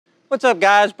What's up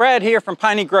guys, Brad here from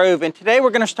Piney Grove, and today we're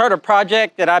going to start a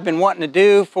project that I've been wanting to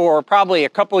do for probably a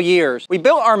couple years. We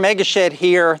built our mega shed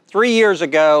here 3 years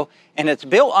ago, and it's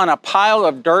built on a pile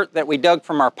of dirt that we dug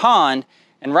from our pond.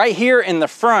 And right here in the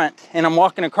front, and I'm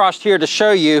walking across here to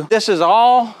show you, this is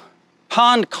all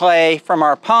pond clay from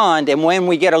our pond, and when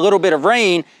we get a little bit of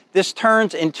rain, this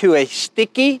turns into a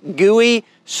sticky, gooey,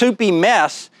 soupy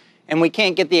mess, and we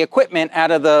can't get the equipment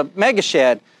out of the mega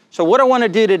shed. So what I want to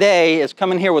do today is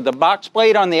come in here with the box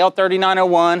blade on the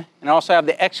L3901 and also have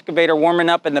the excavator warming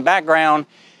up in the background,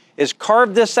 is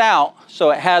carve this out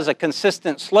so it has a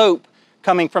consistent slope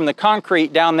coming from the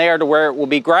concrete down there to where it will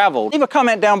be graveled. Leave a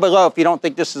comment down below if you don't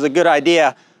think this is a good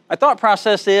idea. My thought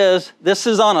process is this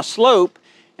is on a slope,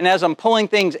 and as I'm pulling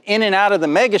things in and out of the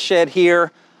mega shed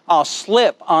here, I'll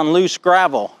slip on loose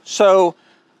gravel. So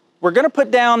we're going to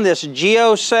put down this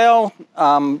geocell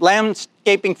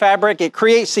landscaping fabric. It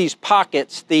creates these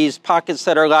pockets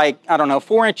that are like, I don't know,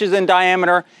 4 inches in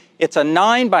diameter. It's a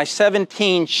 9 by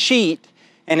 17 sheet,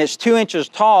 and it's 2 inches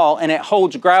tall, and it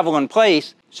holds gravel in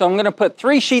place. So I'm going to put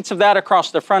 3 sheets of that across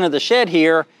the front of the shed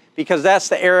here, because that's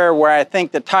the area where I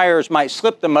think the tires might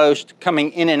slip the most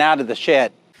coming in and out of the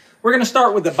shed. We're going to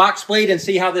start with the box blade and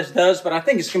see how this does, but I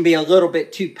think it's going to be a little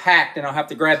bit too packed, and I'll have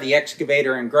to grab the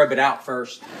excavator and grub it out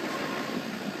first.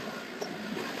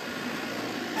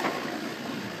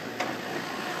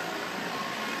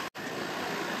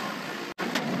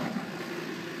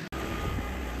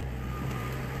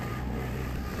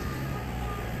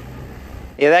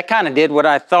 Yeah, that kind of did what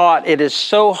I thought. It is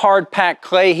so hard packed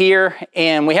clay here,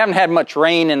 and we haven't had much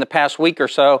rain in the past week or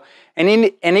so. And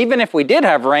even if we did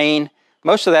have rain,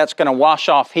 most of that's going to wash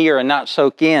off here and not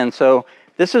soak in. So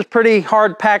this is pretty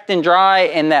hard packed and dry,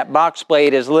 and that box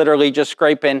blade is literally just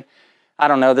scraping, I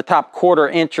don't know, the top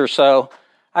 1/4 inch or so.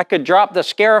 I could drop the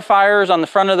scarifiers on the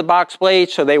front of the box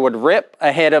blade so they would rip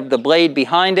ahead of the blade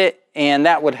behind it, and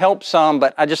that would help some,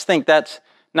 but I just think that's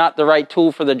not the right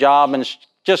tool for the job, and it's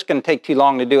just going to take too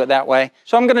long to do it that way.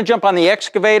 So I'm going to jump on the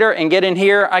excavator and get in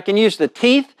here. I can use the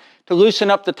teeth to loosen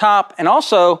up the top, and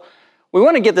also we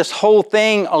want to get this whole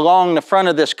thing along the front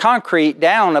of this concrete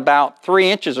down about 3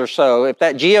 inches or so. If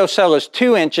that geocell is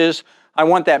 2 inches, I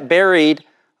want that buried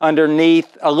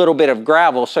underneath a little bit of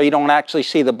gravel so you don't actually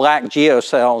see the black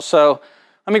geocells. So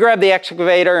let me grab the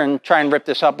excavator and try and rip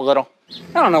this up a little.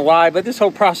 I don't know why, but this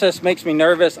whole process makes me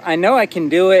nervous. I know I can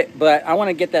do it, but I want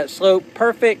to get that slope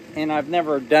perfect, and I've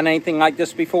never done anything like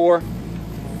this before.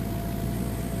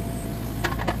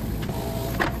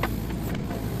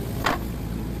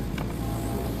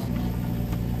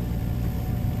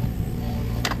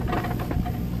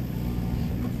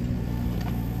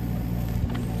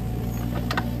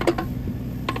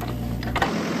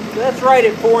 So that's right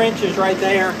at 4 inches right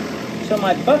there. So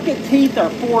my bucket teeth are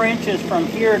 4 inches from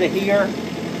here to here,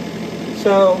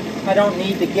 so I don't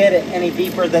need to get it any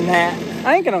deeper than that.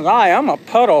 I ain't gonna lie, I'm a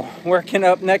puddle working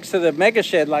up next to the mega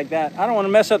shed like that. I don't want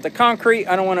to mess up the concrete,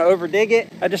 I don't want to over dig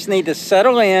it. I just need to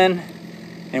settle in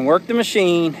and work the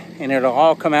machine, and it'll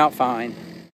all come out fine.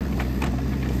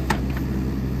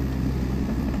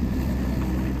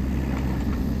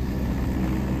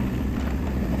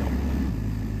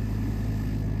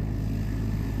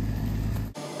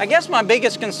 I guess my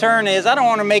biggest concern is I don't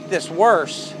want to make this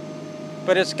worse,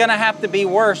 but it's going to have to be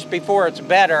worse before it's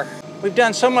better. We've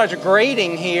done so much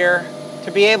grading here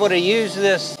to be able to use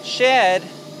this shed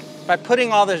by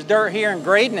putting all this dirt here and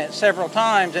grading it several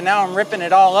times, and now I'm ripping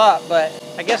it all up. But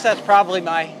I guess that's probably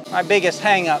my biggest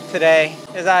hang up today,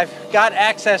 is I've got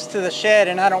access to the shed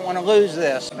and I don't want to lose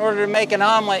this. In order to make an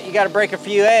omelet, you got to break a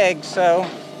few eggs, so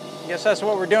I guess that's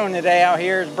what we're doing today out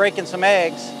here, is breaking some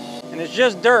eggs. And it's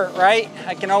just dirt, right?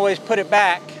 I can always put it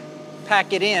back,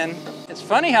 pack it in. It's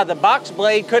funny how the box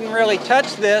blade couldn't really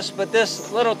touch this, but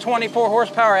this little 24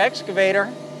 horsepower excavator,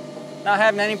 not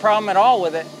having any problem at all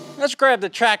with it. Let's grab the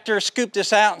tractor, scoop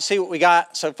this out, and see what we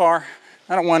got so far.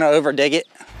 I don't want to over dig it.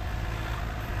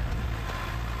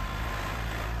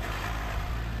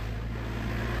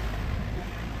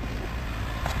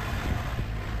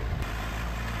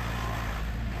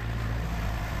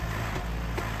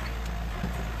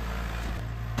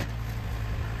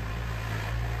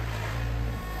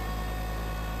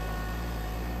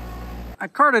 I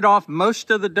carted off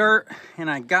most of the dirt, and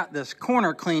I got this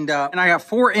corner cleaned up, and I got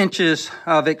 4 inches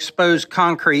of exposed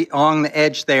concrete along the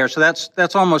edge there. So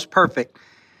that's almost perfect.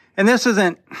 And this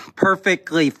isn't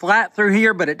perfectly flat through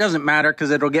here, but it doesn't matter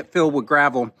because it'll get filled with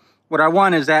gravel. What I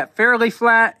want is that fairly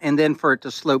flat, and then for it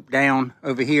to slope down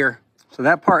over here. So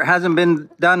that part hasn't been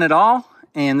done at all,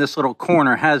 and this little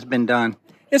corner has been done.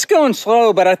 It's going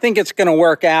slow, but I think it's going to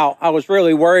work out. I was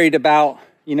really worried about,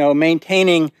 you know,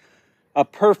 maintaining a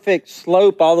perfect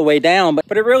slope all the way down,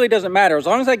 but it really doesn't matter. As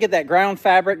long as I get that ground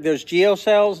fabric, those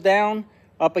geocells down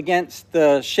up against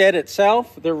the shed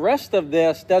itself, the rest of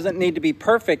this doesn't need to be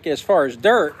perfect as far as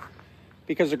dirt,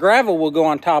 because the gravel will go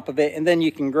on top of it and then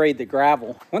you can grade the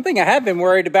gravel. One thing I have been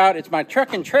worried about is my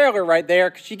truck and trailer right there,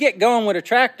 because you get going with a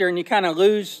tractor and you kind of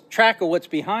lose track of what's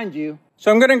behind you.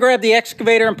 So I'm going to grab the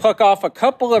excavator and pluck off a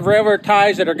couple of railroad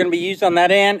ties that are going to be used on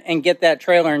that end and get that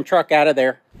trailer and truck out of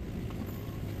there.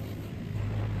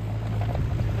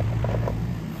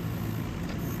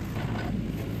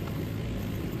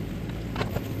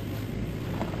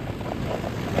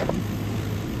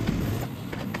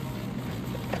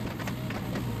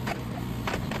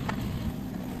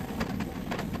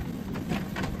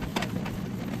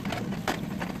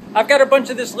 I've got a bunch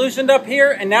of this loosened up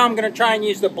here, and now I'm going to try and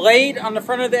use the blade on the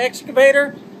front of the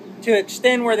excavator to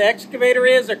extend where the excavator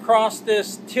is across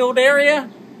this tilled area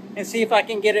and see if I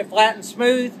can get it flat and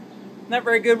smooth. Not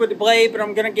very good with the blade, but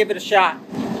I'm going to give it a shot.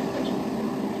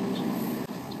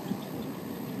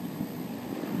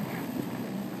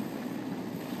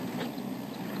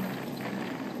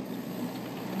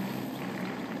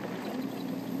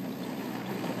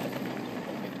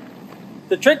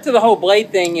 The trick to the whole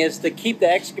blade thing is to keep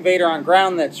the excavator on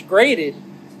ground that's graded,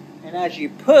 and as you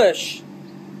push,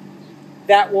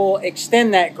 that will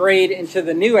extend that grade into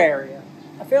the new area.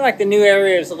 I feel like the new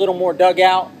area is a little more dug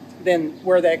out than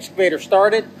where the excavator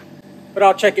started, but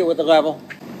I'll check it with the level.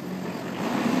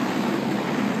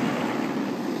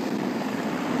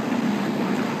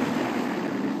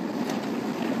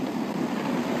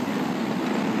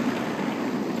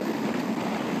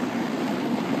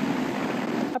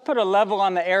 Put a level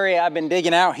on the area I've been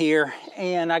digging out here,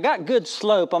 and I got good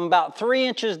slope. I'm about 3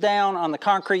 inches down on the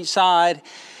concrete side,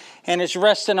 and it's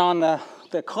resting on the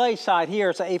clay side here.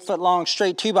 It's an 8-foot long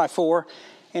straight 2x4,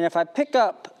 and if I pick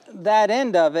up that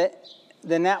end of it,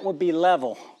 then that would be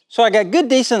level. So I got good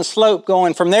decent slope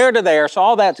going from there to there, so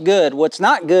all that's good. What's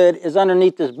not good is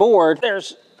underneath this board.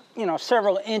 There's, you know,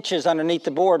 several inches underneath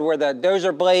the board where the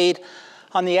dozer blade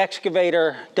on the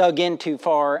excavator dug in too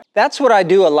far. That's what I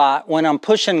do a lot when I'm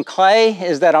pushing clay,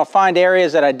 is that I'll find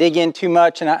areas that I dig in too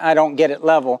much and I don't get it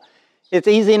level. It's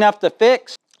easy enough to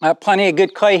fix. I have plenty of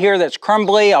good clay here that's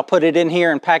crumbly. I'll put it in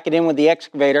here and pack it in with the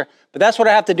excavator, but that's what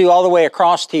I have to do all the way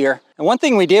across here. And one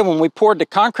thing we did when we poured the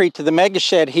concrete to the mega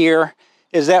shed here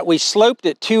is that we sloped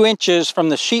it 2 inches from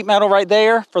the sheet metal right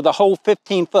there for the whole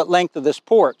 15-foot length of this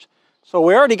porch. So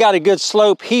we already got a good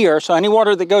slope here, so any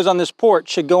water that goes on this porch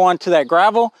should go onto that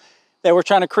gravel that we're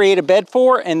trying to create a bed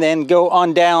for, and then go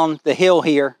on down the hill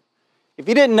here. If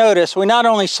you didn't notice, we not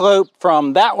only slope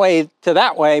from that way to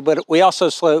that way, but we also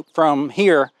slope from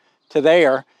here to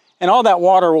there. And all that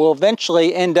water will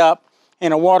eventually end up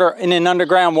in an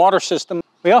underground water system.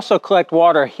 We also collect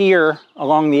water here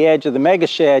along the edge of the mega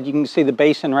shed. You can see the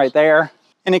basin right there.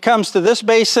 And it comes to this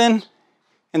basin,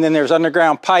 and then there's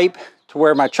underground pipe to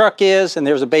where my truck is, and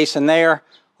there's a basin there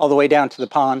all the way down to the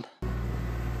pond.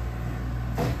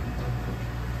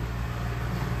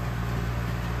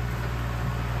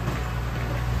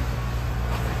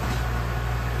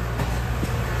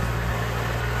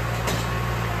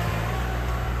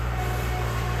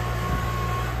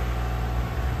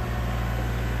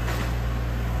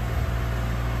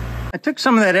 I took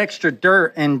some of that extra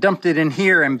dirt and dumped it in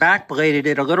here and backbladed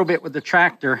it a little bit with the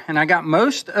tractor, and I got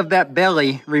most of that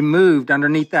belly removed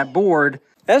underneath that board.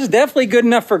 That's definitely good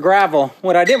enough for gravel.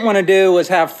 What I didn't want to do was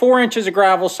have 4 inches of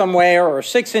gravel somewhere or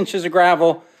 6 inches of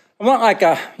gravel. I want like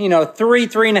a,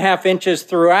 3.5 inches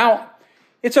throughout.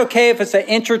 It's okay if it's an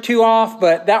inch or two off,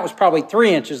 but that was probably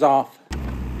 3 inches off.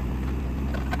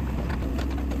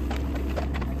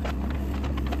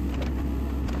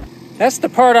 That's the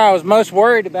part I was most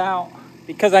worried about,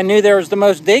 because I knew there was the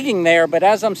most digging there. But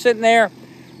as I'm sitting there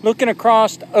looking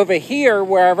across over here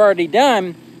where I've already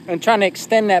done and trying to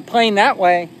extend that plane that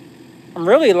way, I'm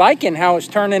really liking how it's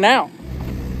turning out.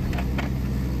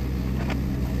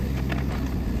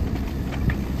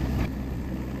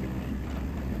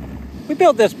 We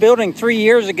built this building 3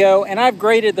 years ago, and I've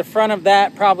graded the front of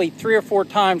that probably 3 or 4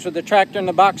 times with the tractor and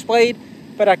the box blade,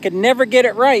 but I could never get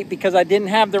it right because I didn't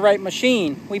have the right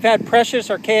machine. We've had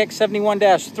Precious, our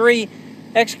KX71-3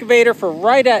 excavator for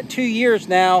right at 2 years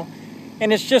now,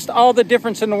 and it's just all the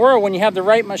difference in the world when you have the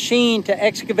right machine to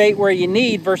excavate where you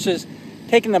need versus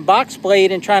taking the box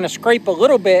blade and trying to scrape a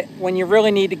little bit when you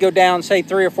really need to go down, say,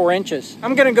 3 or 4 inches.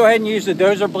 I'm gonna go ahead and use the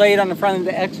dozer blade on the front of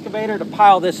the excavator to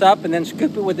pile this up and then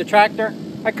scoop it with the tractor.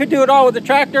 I could do it all with the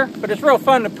tractor, but it's real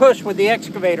fun to push with the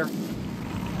excavator.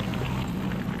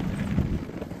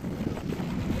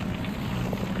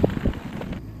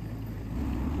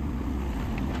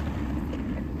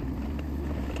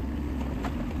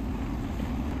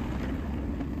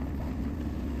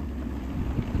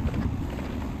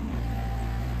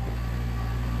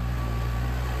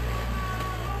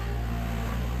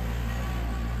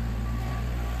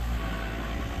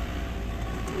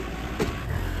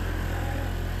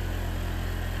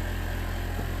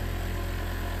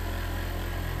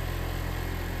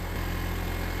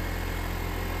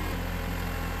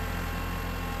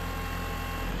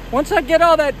 Once I get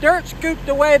all that dirt scooped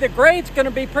away, the grade's gonna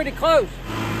be pretty close.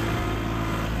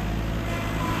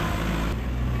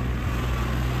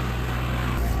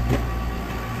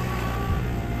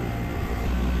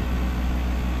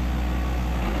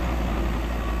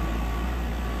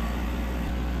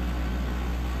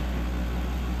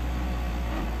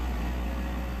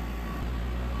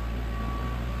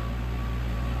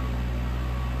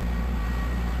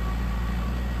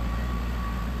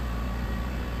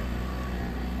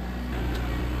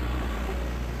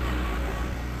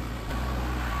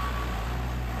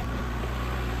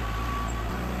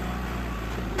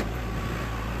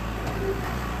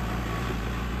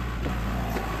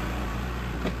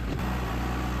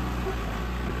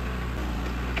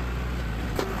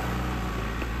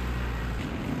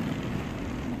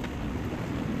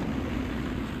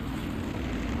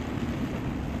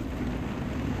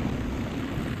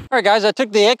 All right, guys, I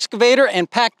took the excavator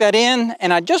and packed that in,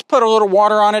 and I just put a little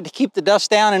water on it to keep the dust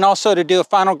down and also to do a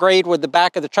final grade with the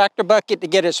back of the tractor bucket to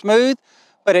get it smooth.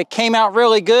 But it came out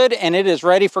really good, and it is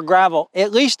ready for gravel,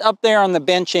 at least up there on the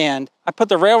bench end. I put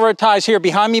the railroad ties here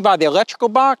behind me by the electrical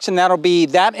box, and that'll be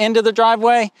that end of the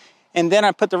driveway. And then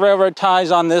I put the railroad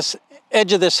ties on this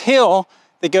edge of this hill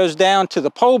that goes down to the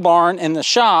pole barn in the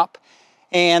shop.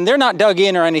 And they're not dug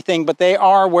in or anything, but they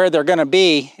are where they're gonna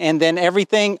be. And then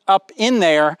everything up in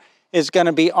there is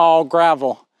gonna be all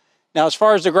gravel. Now, as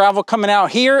far as the gravel coming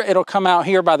out here, it'll come out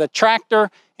here by the tractor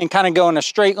and kind of go in a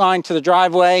straight line to the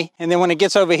driveway. And then when it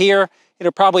gets over here,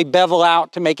 it'll probably bevel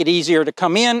out to make it easier to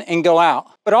come in and go out.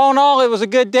 But all in all, it was a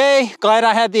good day. Glad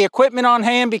I had the equipment on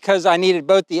hand because I needed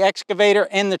both the excavator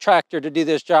and the tractor to do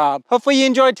this job. Hopefully you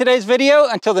enjoyed today's video.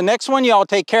 Until the next one, y'all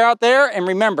take care out there. And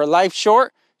remember, life's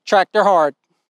short. Tractor hard.